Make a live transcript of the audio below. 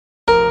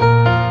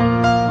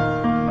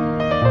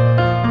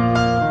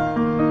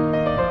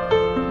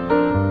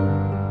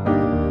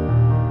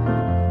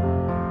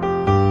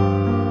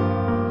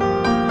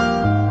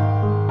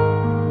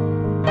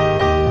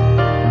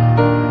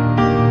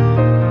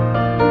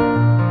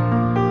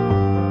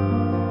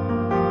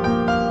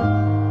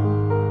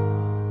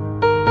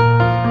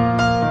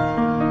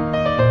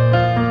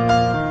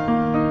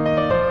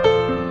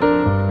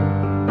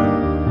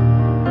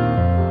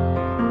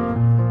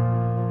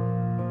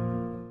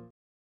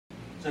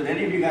So did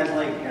any of you guys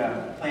like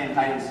playing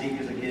hide and seek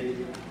as a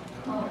kid?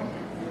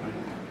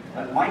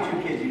 My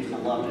two kids used to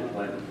love it,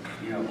 but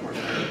of course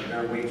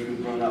they're way too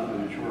grown up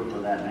and mature for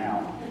that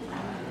now.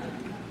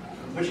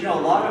 But a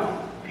lot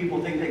of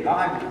people think that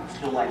God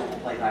still likes to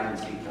play hide and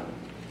seek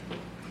though.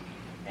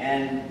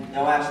 And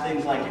they'll ask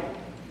things like,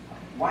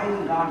 why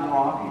isn't God more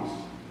obvious?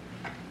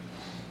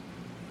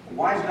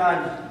 Why is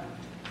God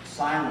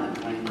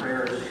silent when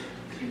prayers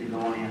seem to go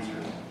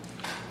unanswered?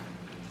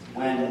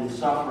 When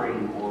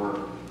suffering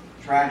or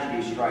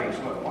tragedy strikes,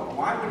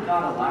 why would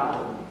God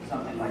allow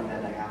something like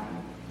that to happen?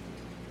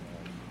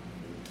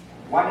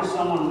 Why does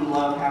someone we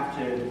love have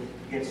to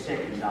get sick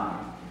and die?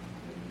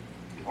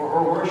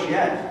 Or worse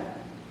yet,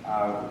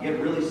 get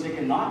really sick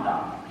and not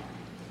die,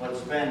 but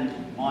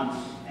spend months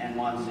and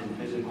months in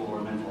physical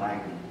or mental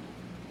agony?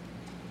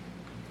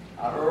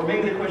 Or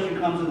maybe the question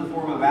comes in the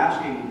form of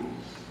asking,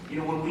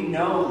 when we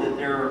know that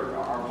there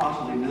are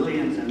possibly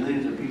millions and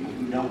millions of people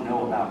who don't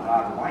know about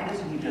God, why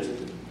doesn't He just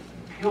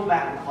peel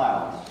back the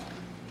clouds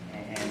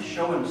and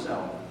show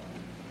Himself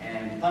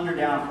and thunder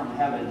down from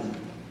heaven,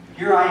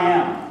 here I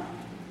am?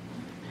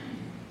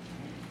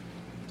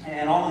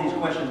 And all of these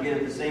questions get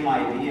at the same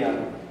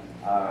idea,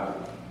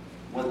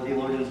 what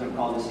theologians have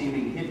called the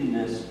seeming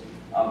hiddenness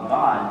of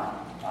God,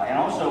 and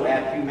also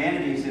at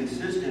humanity's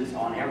insistence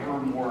on ever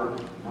more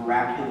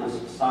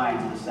miraculous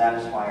signs to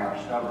satisfy our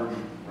stubborn,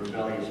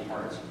 rebellious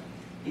hearts.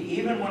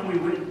 Even when we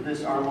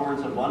witness our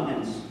Lord's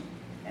abundance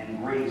and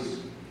grace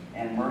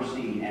and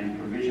mercy and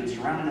provision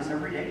surrounding us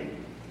every day.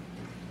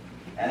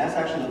 And that's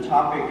actually the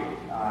topic,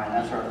 and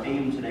that's our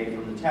theme today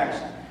from the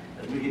text,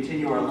 as we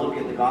continue our look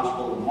at the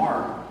Gospel of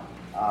Mark,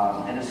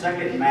 and a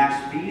second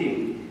mass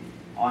feeding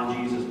on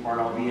Jesus' part,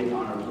 albeit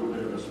on a little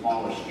bit of a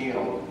smaller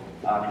scale,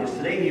 because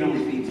today He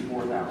only feeds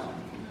 4,000.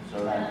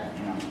 So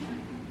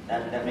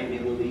that may be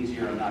a little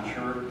easier, I'm not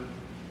sure.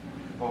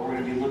 But we're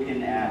going to be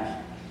looking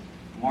at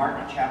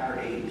Mark chapter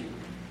 8. And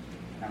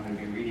I'm going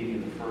to be reading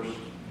in the first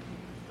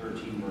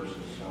 13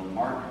 verses. So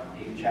Mark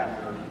 8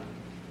 chapter,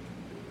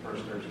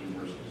 first 13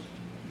 verses.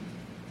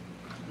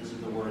 This is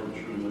the word of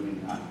the true and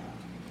living God.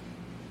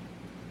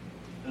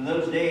 In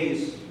those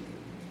days,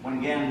 when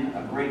again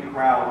a great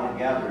crowd had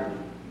gathered,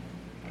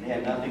 and they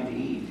had nothing to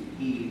eat,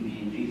 He,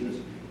 being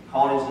Jesus,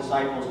 called His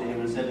disciples to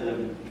Him and said to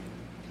them,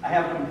 I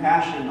have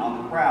compassion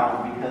on the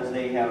crowd, because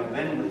they have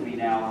been with me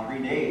now 3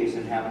 days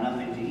and have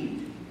nothing to eat.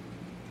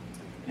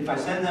 If I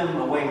send them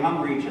away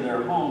hungry to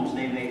their homes,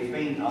 they may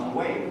faint on the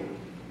way.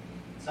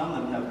 Some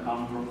of them have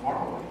come from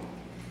far away.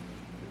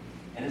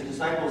 And His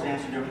disciples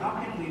answered Him,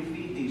 how can we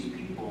feed these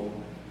people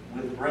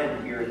with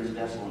bread here in this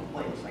desolate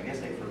place? I guess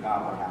they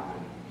forgot what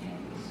happened.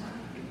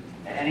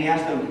 And He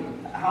asked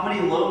them, how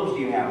many loaves do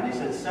you have? And they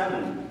said,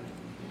 7.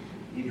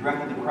 He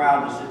directed the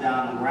crowd to sit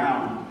down on the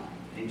ground.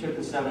 And He took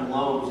the 7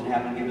 loaves, and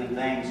having given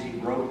thanks, He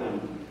broke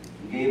them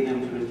and gave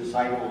them to His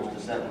disciples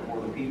to set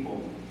before the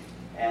people.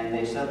 And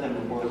they set them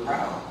before the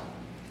crowd.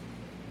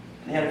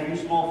 And they had a few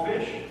small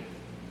fish.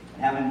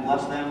 And having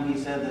blessed them, He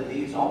said that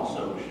these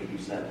also should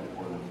be set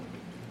before them.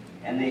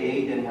 And they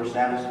ate and were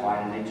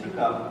satisfied, and they took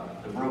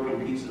up the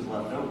broken pieces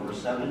left over,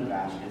 7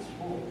 baskets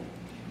full.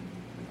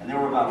 And there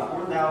were about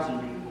 4,000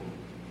 people.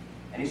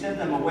 And He sent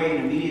them away,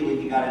 and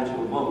immediately He got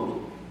into a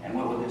boat and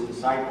went with His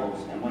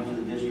disciples and went to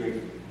the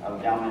district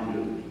of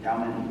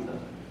Dalmanutha.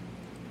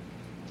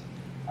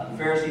 The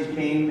Pharisees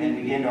came and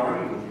began to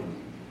argue with Him,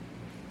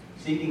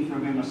 seeking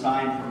from Him a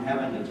sign from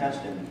heaven to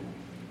test Him.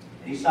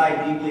 And He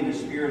sighed deeply in His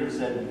spirit and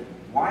said,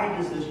 why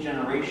does this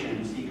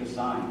generation seek a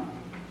sign?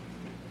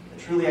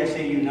 Truly I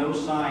say to you, no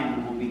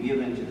sign will be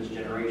given to this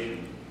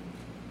generation.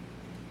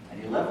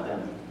 And He left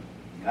them,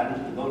 got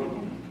into the boat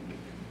again,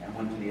 and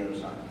went to the other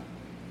side.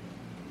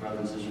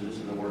 Brothers and sisters, this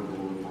is the word of the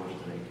Lord for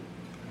us today.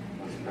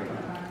 Let's pray.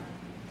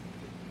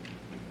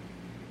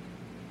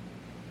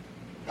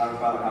 God,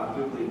 Father, how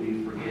quickly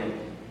we forget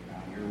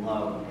your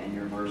love and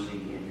your mercy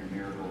and your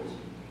miracles.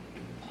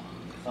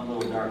 Some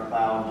little dark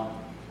cloud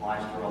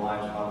flies through our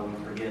lives, Father.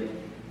 We forget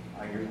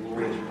your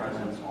glorious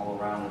presence all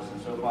around us.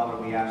 And so,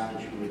 Father, we ask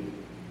that you would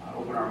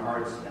open our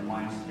hearts and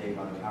minds today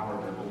by the power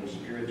of the Holy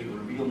Spirit to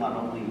reveal not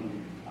only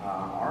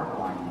our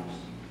blindness,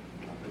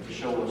 but to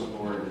show us,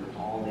 Lord,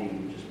 all the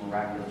just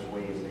miraculous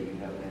ways that you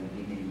have been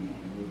leading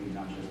and moving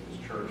not just this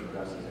church,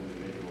 but us as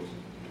individuals.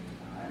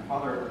 And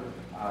Father,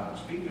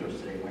 speak to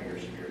us today by your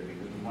Spirit,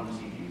 because we want to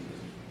see Jesus.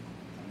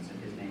 And it's in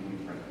His name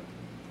we pray.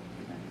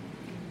 Amen.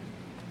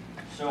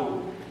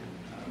 So,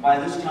 by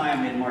this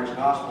time in Mark's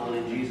Gospel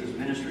and in Jesus'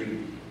 ministry,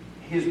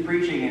 His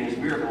preaching and His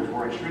miracles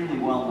were extremely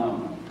well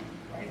known.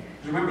 Right?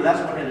 Remember, that's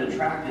what had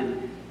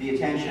attracted the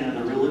attention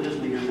of the religious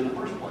leaders in the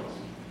first place.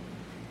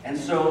 And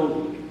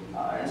so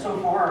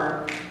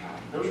far,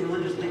 those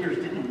religious leaders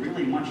didn't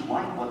really much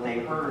like what they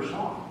heard or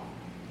saw.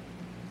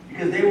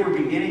 Because they were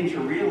beginning to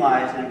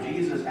realize that if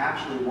Jesus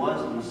actually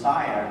was the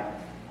Messiah,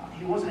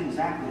 He wasn't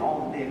exactly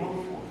all that they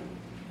hoped for.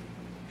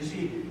 You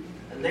see,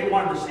 they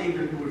wanted a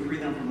Savior who would free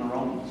them from the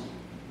Romans,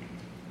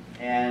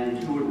 and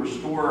who would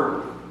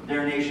restore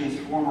their nation's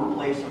former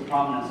place of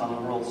prominence on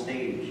the world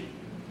stage,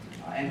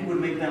 and who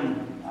would make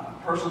them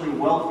personally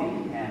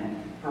wealthy and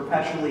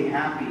perpetually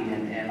happy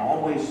and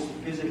always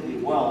physically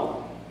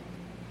well.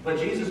 But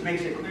Jesus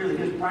makes it clear that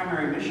his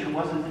primary mission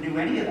wasn't to do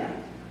any of that.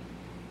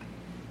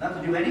 Not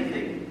to do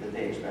anything that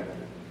they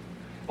expected.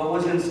 But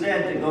was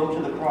instead to go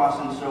to the cross.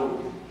 And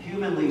so,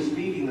 humanly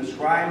speaking, the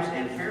scribes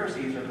and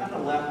Pharisees are kind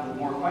of left with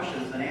more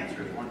questions than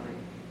answers, weren't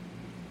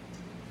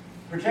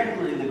they?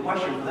 Particularly the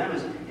question for them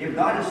is, if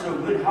God is so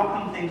good, how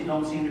come things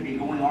don't seem to be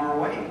going our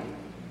way? Right?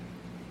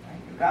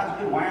 If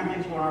God's good, why aren't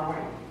things going our way?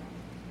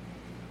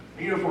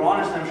 But, if we're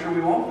honest, I'm sure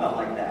we've all felt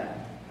like that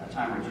a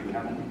time or two,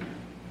 haven't we?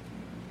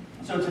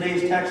 And so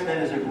today's text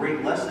then is a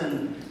great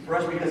lesson for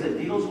us because it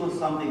deals with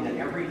something that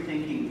every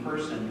thinking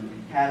person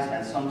has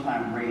at some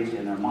time raised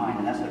in their mind,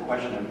 and that's the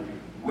question of,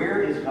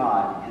 where is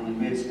God in the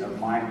midst of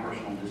my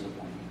personal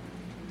disappointment?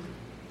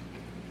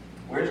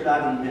 Where's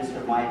God in the midst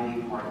of my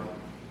deep heartache?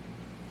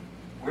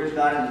 Where's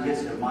God in the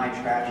midst of my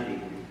tragedy?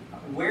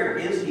 Where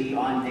is he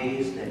on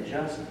days that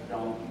just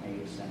don't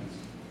make sense?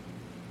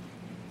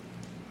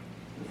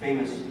 The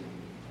famous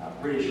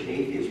British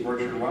atheist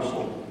Bertrand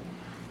Russell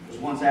was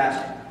once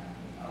asked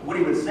what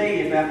he would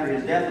say if after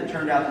his death it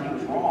turned out that he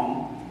was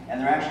wrong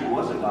and there actually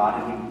was a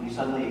God and he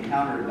suddenly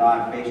encountered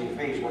God face to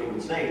face, what he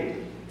would say.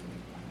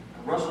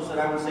 Russell said,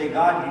 I would say,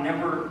 God, you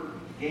never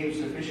gave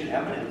sufficient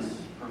evidence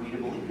for me to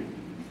believe it.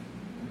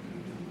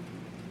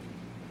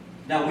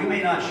 Now, we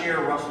may not share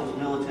Russell's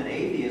militant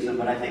atheism,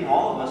 but I think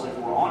all of us, if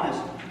we're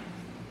honest,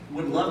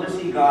 would love to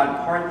see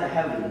God part the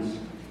heavens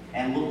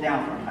and look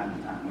down from time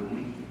to time, wouldn't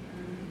we?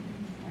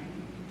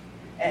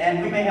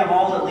 And we may have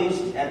all, at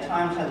least at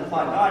times, had the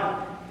thought,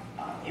 God,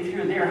 if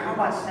you're there, how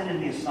about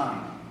sending me a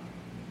sign?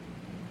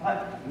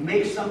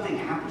 Make something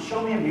happen.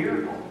 Show me a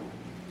miracle.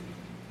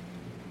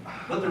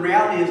 But the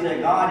reality is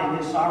that God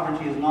in his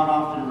sovereignty is not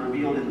often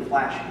revealed in the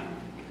flashy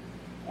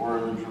or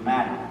the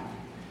dramatic,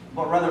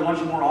 but rather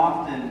much more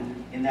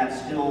often in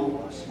that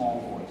still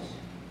small voice.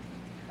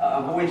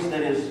 A voice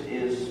that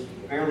is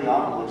barely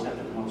audible except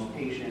to the most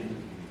patient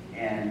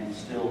and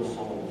still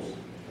souls.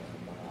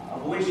 A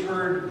voice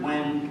heard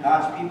when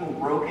God's people,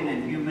 broken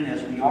and human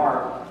as we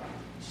are,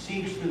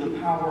 seeks through the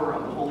power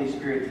of the Holy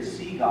Spirit to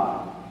see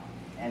God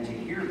and to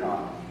hear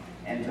God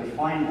and to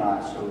find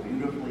God so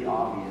beautifully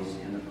obvious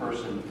in the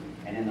person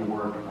and in the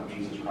work of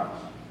Jesus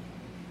Christ.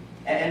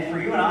 And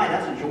for you and I,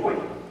 that's a joy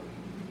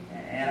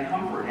and a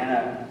comfort and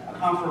a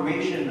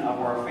confirmation of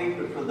our faith.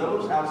 But for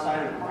those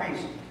outside of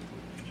Christ,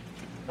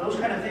 those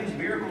kind of things,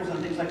 miracles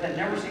and things like that,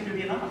 never seem to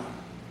be enough.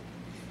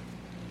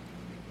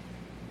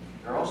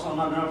 They're also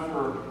not enough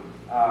for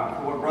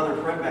what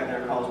Brother Fred back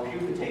there calls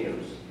pew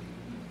potatoes.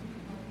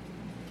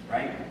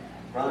 Right?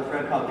 Brother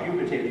Fred called pew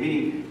potatoes,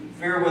 meaning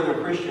fair weather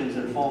Christians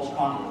and false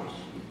converts.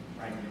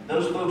 Right?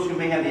 Those folks who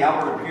may have the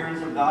outward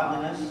appearance of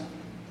godliness,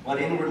 but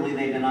inwardly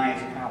they deny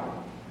its power.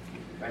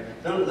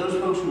 Right?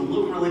 Those folks who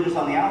look religious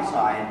on the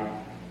outside,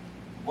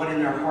 but in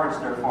their hearts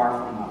they're far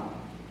from God.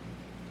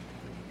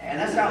 And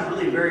that sounds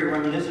really very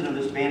reminiscent of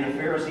this band of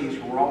Pharisees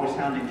who were always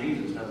hounding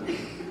Jesus, doesn't it?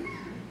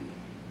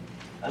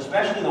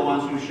 Especially the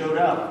ones who showed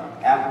up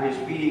after his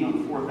feeding of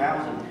the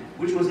 4,000,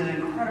 which was an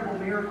incredible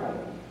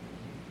miracle.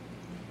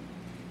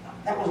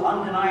 That was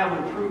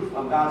undeniable proof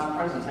of God's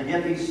presence. And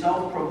yet these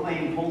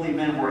self-proclaimed holy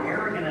men were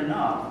arrogant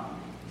enough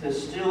to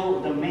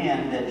still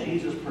demand that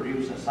Jesus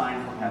produce a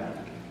sign from heaven.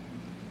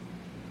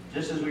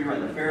 Just as we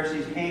read, the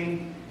Pharisees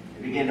came,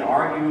 they began to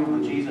argue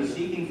with Jesus,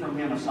 seeking from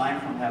him a sign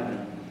from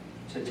heaven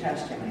to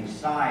test him. And he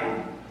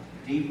sighed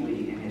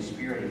deeply in his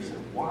spirit. He said,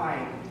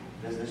 why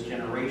does this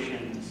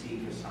generation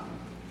seek a sign?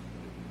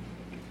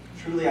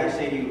 Truly I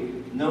say to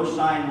you, no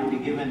sign will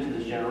be given to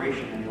this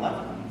generation. And he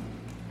left them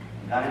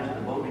and got into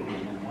the boat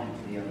again and went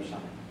to the other side.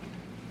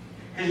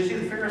 Because you see,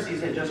 the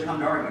Pharisees had just come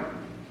to argue.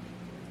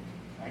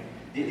 Right?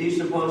 These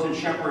supposed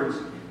shepherds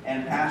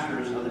and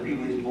pastors of the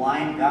people, these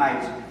blind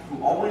guides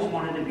who always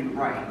wanted to be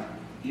right,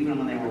 even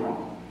when they were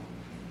wrong.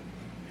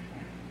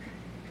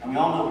 And we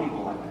all know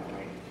people like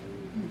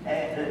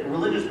that, right?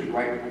 Religious people,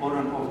 right? Quote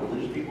unquote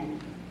religious people.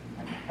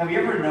 Have you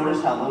ever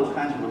noticed how those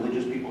kinds of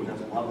religious people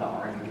just love to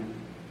argue?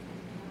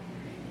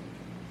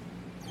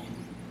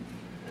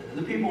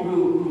 The people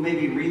who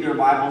maybe read their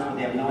Bibles, but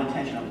they have no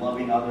intention of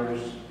loving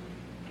others,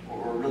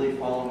 or really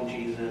following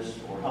Jesus,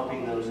 or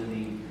helping those in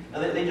need.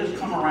 They just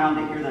come around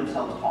to hear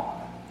themselves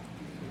talk,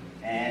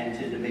 and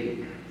to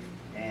debate,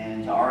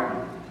 and to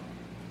argue.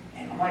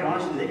 And quite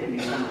honestly, they can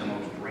be some of the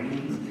most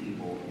draining people in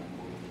the world.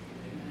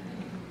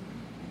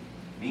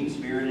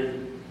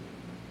 Mean-spirited,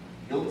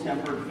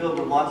 ill-tempered, filled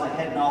with lots of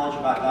head knowledge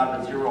about God,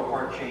 but zero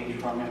heart change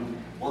from him.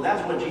 Well,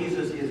 that's what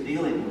Jesus is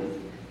dealing with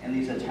in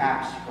these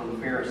attacks from the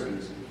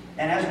Pharisees.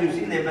 And as we've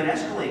seen, they've been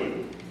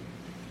escalating,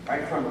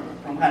 right?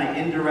 From kind of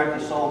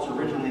indirect assaults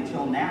originally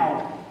until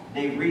now,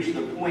 they've reached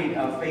the point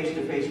of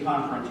face-to-face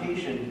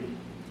confrontation,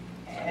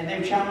 and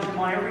they've challenged him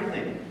on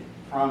everything,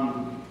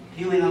 from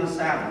healing on the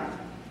Sabbath,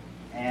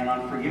 and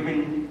on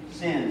forgiving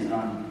sins, and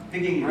on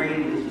picking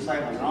grain with his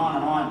disciples, and on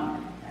and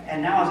on.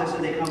 And now, as I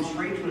said, they come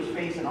straight to his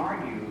face and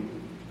argue,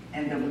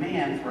 and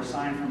demand for a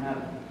sign from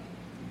heaven.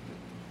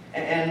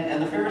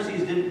 And the Pharisees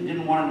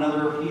didn't want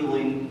another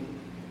healing,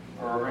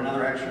 or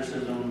another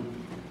exorcism,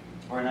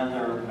 or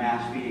another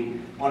mass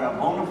feeding, but a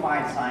bona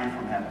fide sign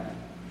from heaven.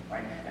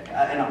 Right?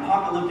 An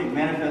apocalyptic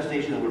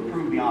manifestation that would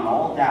prove beyond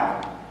all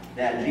doubt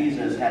that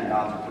Jesus had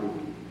God's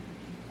approval.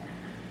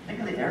 Think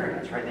of the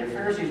arrogance, right? The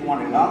Pharisees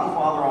wanted God the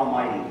Father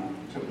Almighty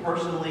to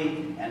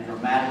personally and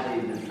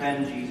dramatically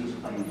defend Jesus'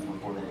 claims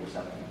before they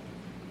accepted him.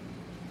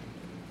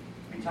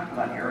 I mean, talk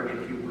about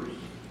arrogant hubris.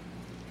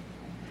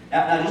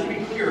 Now, just to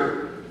be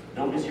clear,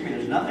 don't mishear me,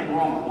 there's nothing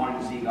wrong with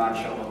wanting to see God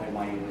show up in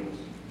mighty ways.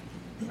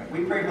 Right?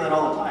 We pray for that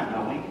all the time,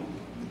 don't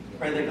we?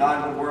 Pray that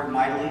God would work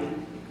mightily.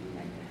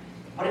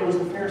 But it was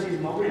the Pharisees'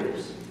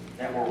 motives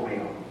that were way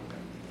off.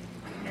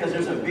 Because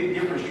there's a big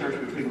difference, church,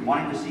 between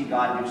wanting to see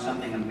God do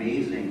something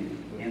amazing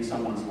in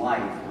someone's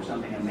life or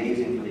something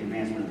amazing for the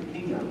advancement of the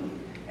kingdom,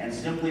 and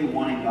simply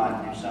wanting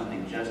God to do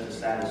something just to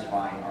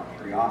satisfy our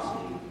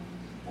curiosity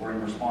or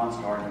in response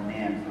to our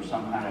demand for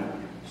some kind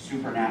of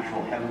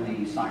supernatural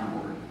heavenly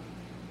signboard.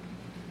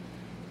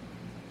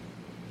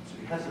 So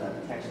because of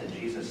that, the text said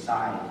Jesus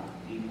sighed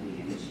deeply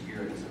in his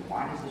spirit and said,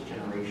 "Why does this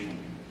generation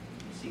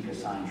seek a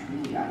sign?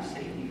 Truly I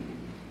say to you,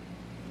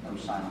 no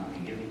sign will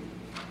be given."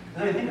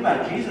 Because I think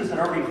about it, Jesus had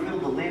already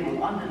filled the land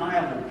with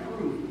undeniable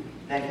proof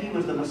that he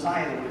was the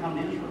Messiah that would come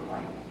to Israel,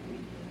 right?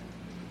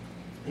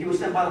 He was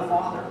sent by the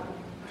Father,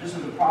 just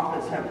as the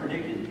prophets have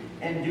predicted,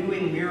 and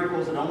doing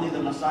miracles that only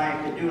the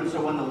Messiah could do. And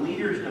so when the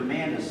leaders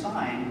demand a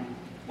sign,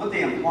 what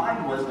they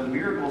implied was the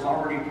miracles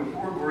already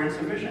performed were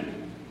insufficient.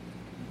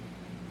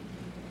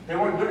 They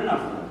weren't good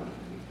enough for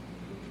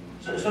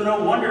them. So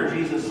no wonder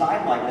Jesus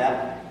sighed like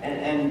that.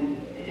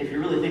 And if you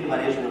really think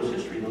about Israel's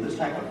history, though, this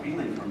type of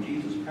feeling from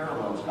Jesus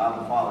parallels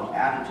God the Father's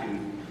attitude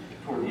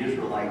toward the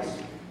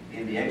Israelites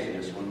in the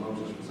Exodus when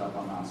Moses was up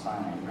on Mount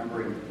Sinai.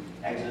 Remember in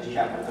Exodus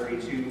chapter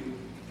 32,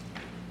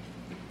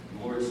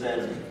 the Lord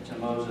said to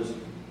Moses,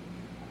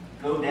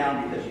 "Go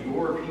down because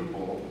your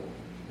people,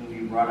 whom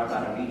you brought up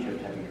out of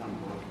Egypt, have become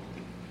corrupt.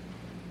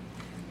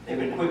 They've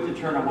been quick to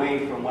turn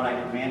away from what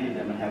I commanded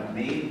them and have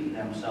made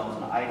themselves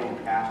an idol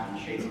cast in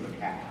the shape of a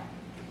calf.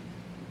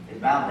 They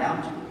bowed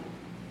down to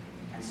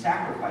it and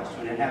sacrificed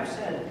to it and have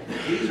said,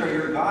 'These are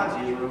your gods,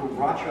 Israel, who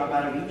brought you up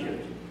out of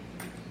Egypt.'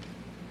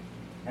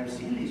 I've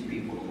seen these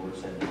people," the Lord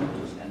said to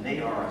Moses, "and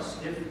they are a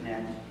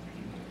stiff-necked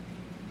people.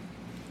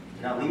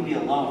 Do not leave me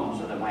alone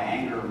so that my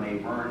anger may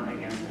burn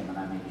against them and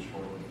I may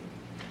destroy them."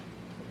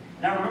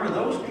 Now remember,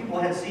 those people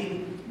had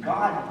seen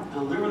God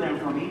deliver them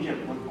from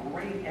Egypt with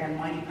great and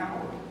mighty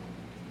power.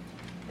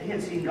 They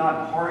had seen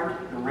God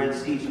part the Red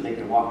Sea so they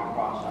could walk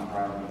across on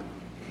dry land.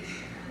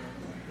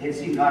 They had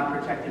seen God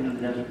protect them in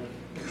the desert.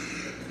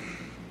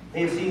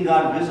 They had seen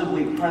God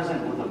visibly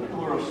present with a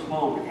pillar of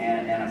smoke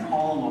and a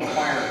column of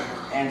fire,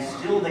 and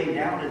still they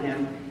doubted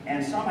him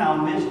and somehow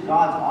missed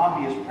God's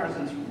obvious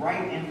presence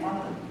right in front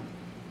of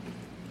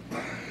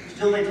them.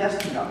 Still they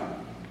tested God,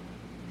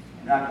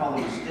 and God called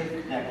them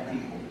stiff-necked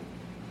people.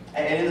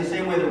 And in the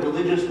same way, the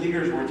religious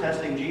leaders were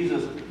testing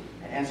Jesus,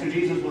 and so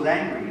Jesus was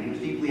angry, and he was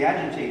deeply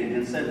agitated,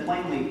 and said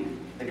plainly,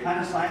 the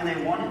kind of sign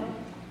they wanted,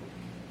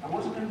 I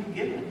wasn't going to be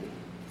given.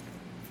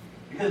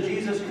 Because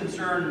Jesus'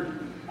 concern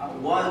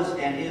was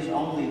and is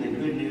only the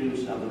good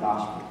news of the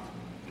gospel.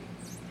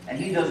 And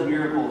he does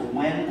miracles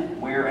when,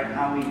 where, and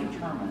how he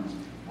determines,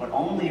 but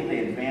only if they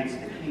advance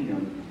the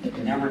kingdom,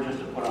 never just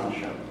to put on a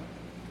show.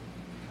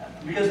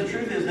 Because the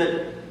truth is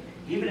that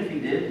even if he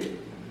did,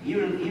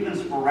 even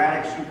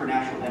sporadic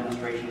supernatural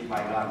demonstrations by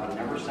God would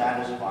never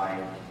satisfy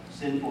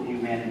sinful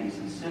humanity's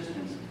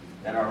insistence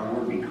that our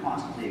Lord be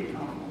constantly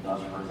accountable to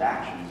us for his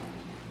actions.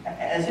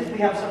 As if we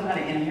have some kind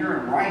of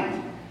inherent right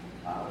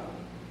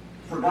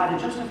for God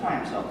to justify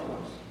himself to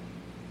us.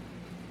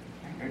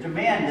 Or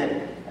demand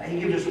that he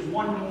give us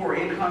one more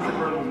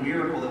incontrovertible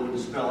miracle that would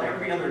dispel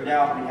every other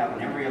doubt we have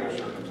in every other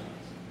circumstance.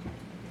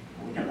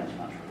 But we know that's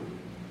not true.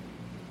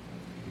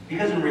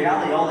 Because in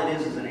reality, all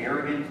it is an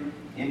arrogant,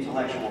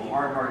 intellectual,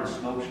 hard-hearted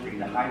smokescreen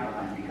to hide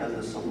behind, because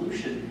the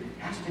solution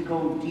has to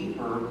go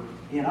deeper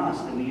in us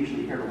than we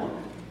usually care to look.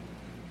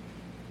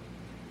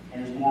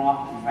 And is more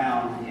often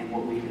found in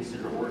what we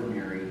consider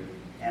ordinary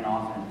and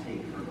often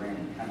take for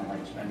granted, kind of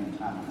like spending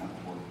time on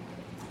that work.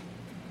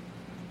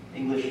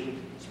 English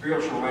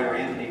spiritual writer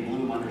Anthony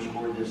Bloom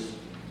underscored this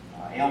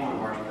ailment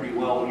of ours pretty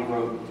well when he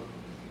wrote,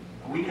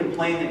 "We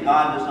complain that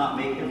God does not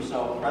make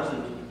himself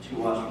present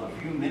to us for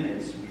the few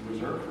minutes we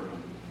reserve for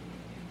him.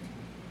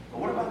 But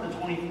what about the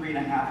 23 and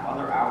a half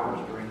other hours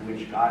during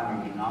which God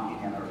may be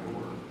knocking at our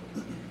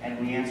door? And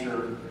we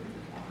answer,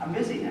 I'm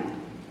busy now.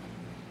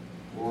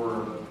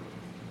 Or,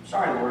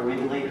 sorry, Lord,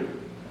 maybe later.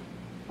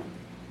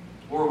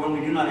 Or when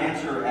we do not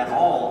answer at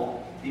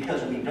all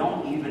because we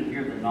don't even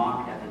hear the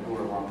knock at the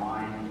door of our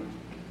mind,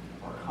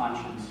 our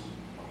conscience,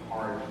 our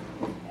heart,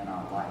 and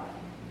our life.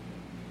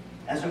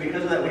 And so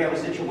because of that, we have a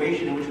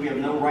situation in which we have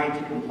no right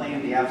to complain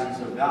of the absence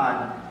of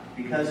God,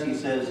 because he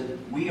says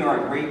we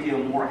are a great deal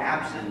more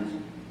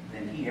absent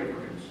than he ever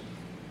is.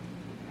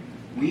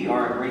 We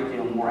are a great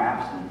deal more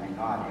absent than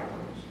God ever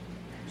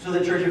is. So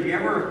the church, if you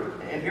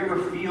ever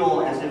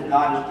feel as if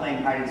God is playing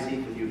hide and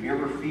seek with you, if you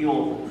ever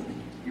feel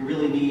you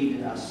really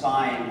need a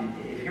sign,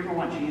 if you ever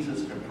want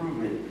Jesus to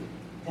prove it,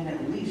 then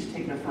at least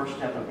take the first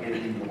step of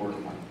getting into the Word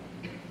of God.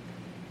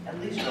 At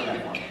least go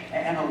that far.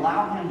 And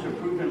allow him to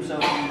prove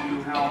himself to you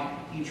through how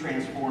he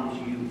transforms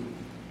you.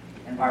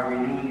 And by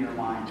renewing your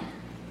mind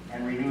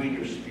and renewing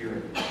your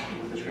spirit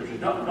with the Scriptures.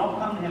 Don't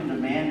come to him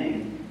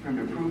demanding for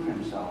him to prove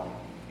himself.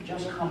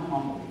 Just come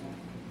humble.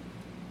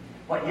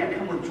 But yet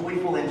come with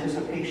joyful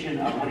anticipation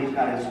of what he's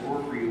got in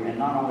store for you and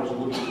not always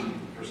looking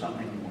for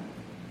something more.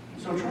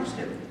 So trust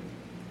him.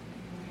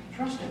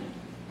 Trust him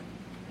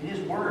in his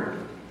word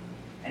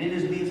and in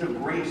his means of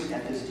grace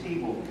at this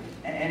table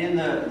and in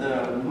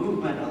the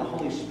movement of the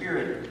Holy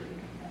Spirit.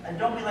 And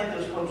don't be like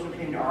those folks who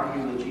came to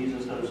argue with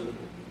Jesus,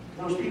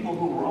 those people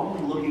who were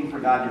only looking for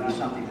God to be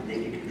something that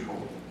they could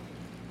control.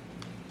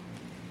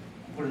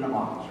 Put in a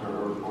box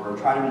or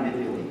try to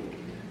manipulate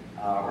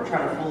or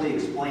try to fully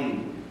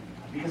explain.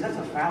 Because that's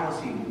a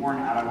fallacy born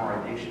out of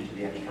our addiction to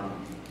the external.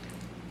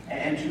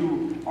 And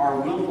to our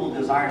willful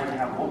desire to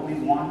have what we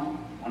want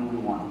when we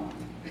want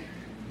it.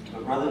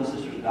 But brothers and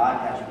sisters,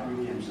 God has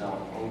proved himself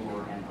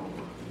over and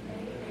over.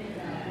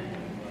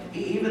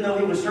 Even though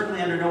he was certainly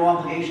under no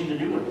obligation to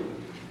do it.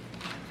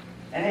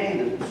 And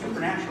hey, the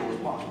supernatural is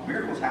possible.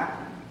 Miracles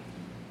happen.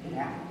 It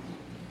happens.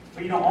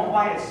 But all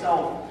by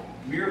itself,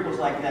 miracles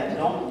like that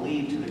don't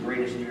lead to the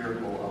greatest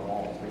miracle of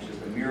all, which is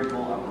the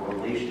miracle of a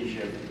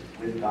relationship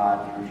with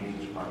God through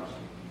Jesus Christ.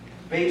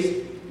 Based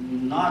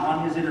not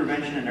on his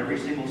intervention in every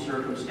single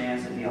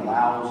circumstance that he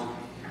allows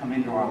to come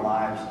into our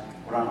lives,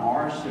 but on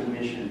our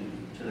submission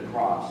to the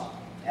cross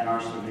and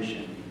our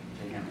submission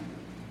to him.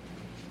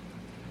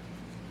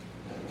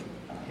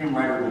 Hymn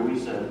writer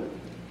Louisa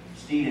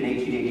Steed in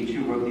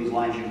 1882 wrote these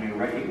lines you may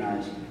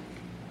recognize.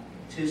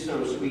 "'Tis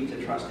so sweet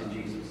to trust in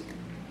Jesus,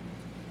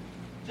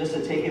 just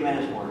to take him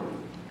at his word,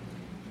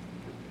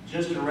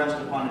 just to rest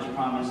upon his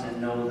promise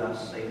and know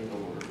thus saith the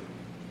Lord.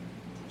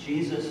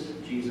 Jesus,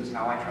 Jesus,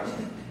 how I trust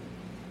him,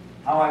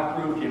 how I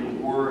proved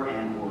him o'er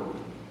and o'er.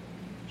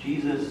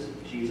 Jesus,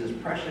 Jesus,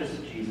 precious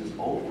Jesus,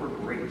 oh for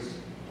grace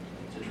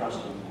to trust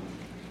him.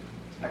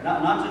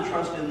 Not to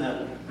trust in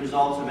the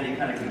results of any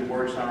kind of good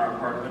works on our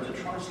part, but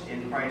to trust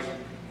in Christ's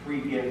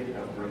free gift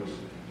of grace.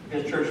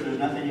 Because church, there's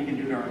nothing you can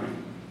do to earn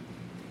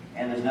it.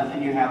 And there's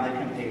nothing you have that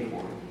can pay for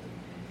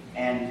it.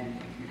 And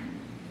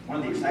one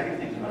of the exciting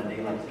things about a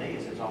day like today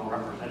is it's all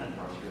represented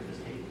for us here at this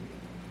table.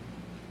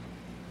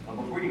 But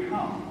before you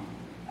come,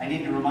 I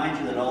need to remind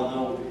you that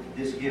although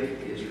this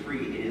gift is free,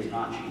 it is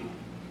not cheap.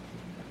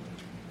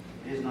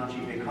 It is not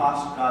cheap. It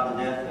cost God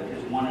the death of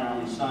his one and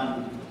only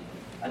Son,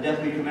 a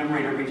death we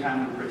commemorate every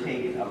time we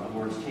partake of the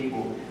Lord's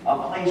table,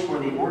 a place where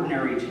the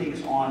ordinary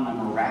takes on the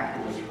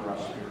miraculous for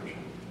us spiritually.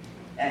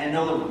 And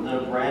though the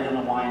bread and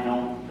the wine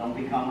don't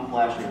become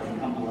flesh, they don't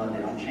become blood,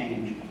 they don't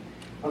change.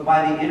 But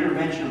by the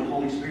intervention of the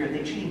Holy Spirit,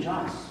 they change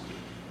us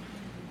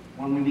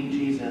when we meet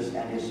Jesus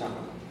at his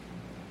supper.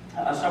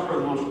 A supper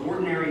of the most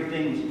ordinary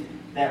things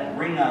that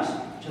bring us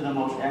to the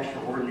most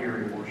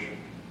extraordinary worship.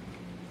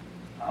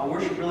 A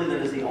worship really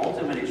that is the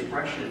ultimate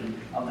expression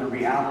of the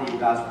reality of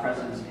God's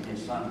presence in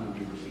his Son who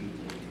we receive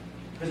today.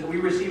 Because we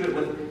receive it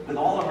with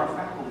all of our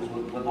faculties,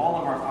 with all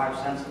of our five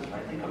senses.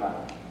 Right? Think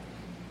about it.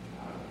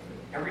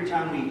 Every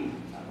time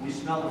we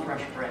smell the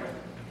fresh bread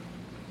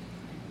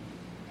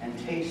and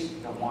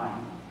taste the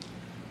wine.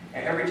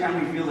 Every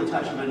time we feel the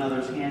touch of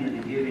another's hand in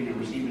the giving and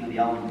receiving of the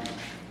elements.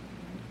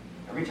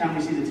 Every time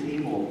we see the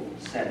table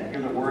set and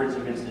hear the words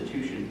of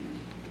institution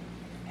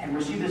and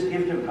receive this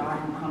gift of God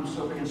who comes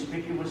so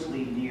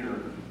conspicuously near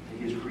to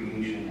his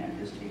creation at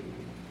this table.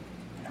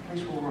 And a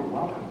place where we're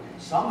welcome,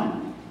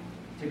 summoned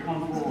to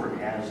come forward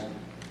as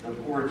the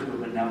poor to a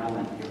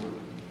benevolent giver,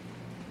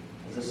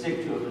 as the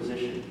sick to a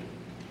physician,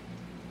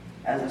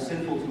 as the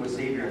sinful to a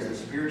Savior, as the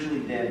spiritually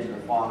dead to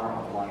the Father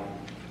of life,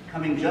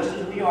 coming just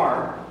as we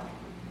are,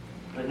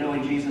 but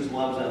knowing Jesus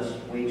loves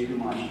us way too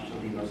much to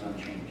leave us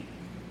unchanged.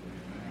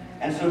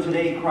 And so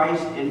today,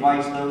 Christ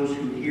invites those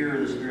who hear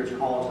the Spirit's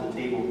call to the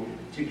table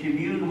to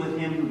commune with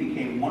him who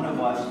became one of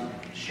us,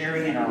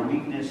 sharing in our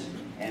weakness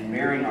and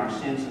bearing our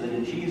sins, so that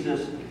in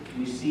Jesus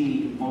we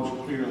see most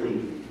clearly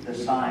the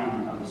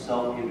sign of the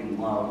self-giving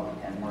love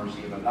and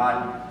mercy of a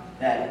God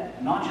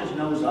that not just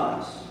knows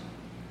us,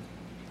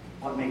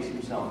 but makes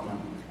himself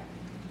known.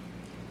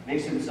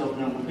 Makes himself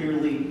known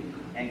clearly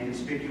and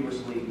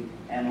conspicuously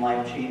and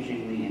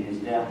life-changingly in his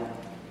death,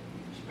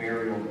 his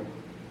burial,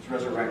 his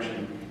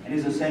resurrection, and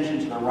his ascension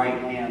to the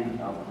right hand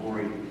of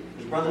glory.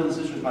 Because brothers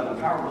and sisters, by the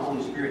power of the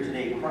Holy Spirit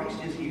today,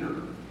 Christ is here.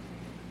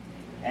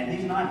 And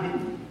he's not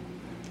hidden.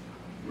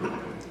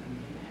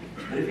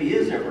 But if he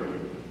is ever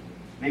hidden,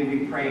 may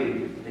we pray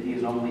that he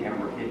is only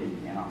ever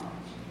hidden in our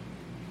hearts.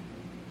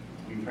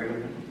 Will you pray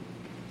with me?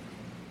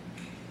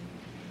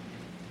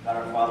 God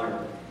our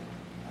Father,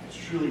 it's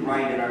truly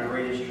right and our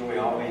greatest joy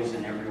always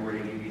and everywhere to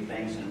give you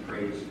thanks and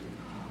praise.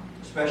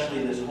 Especially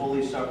in this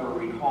Holy Supper,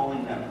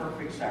 recalling that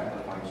perfect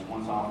sacrifice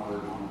once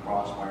offered on the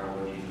cross by our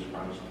Lord Jesus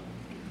Christ.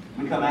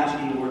 We come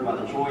asking you, Lord, by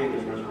the joy of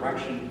his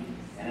resurrection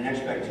and an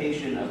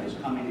expectation of his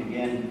coming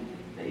again,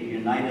 that you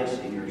unite us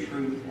in your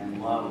truth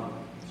and love,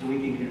 so we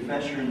can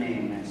confess your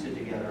name and sit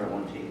together at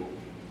one table.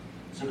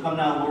 So come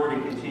now, Lord,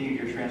 and continue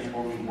your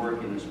transforming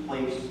work in this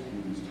place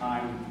and in this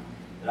time,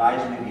 that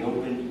eyes may be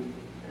opened,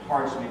 that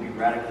hearts may be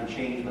radically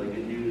changed by the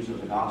good news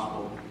of the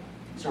gospel.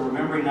 So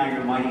remembering now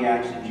your mighty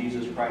acts in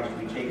Jesus Christ,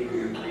 we take from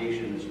your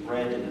creation this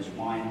bread and this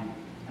wine,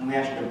 and we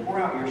ask you to pour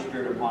out your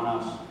Spirit upon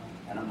us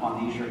and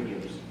upon these your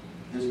gifts.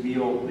 This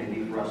meal may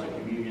be for us a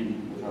communion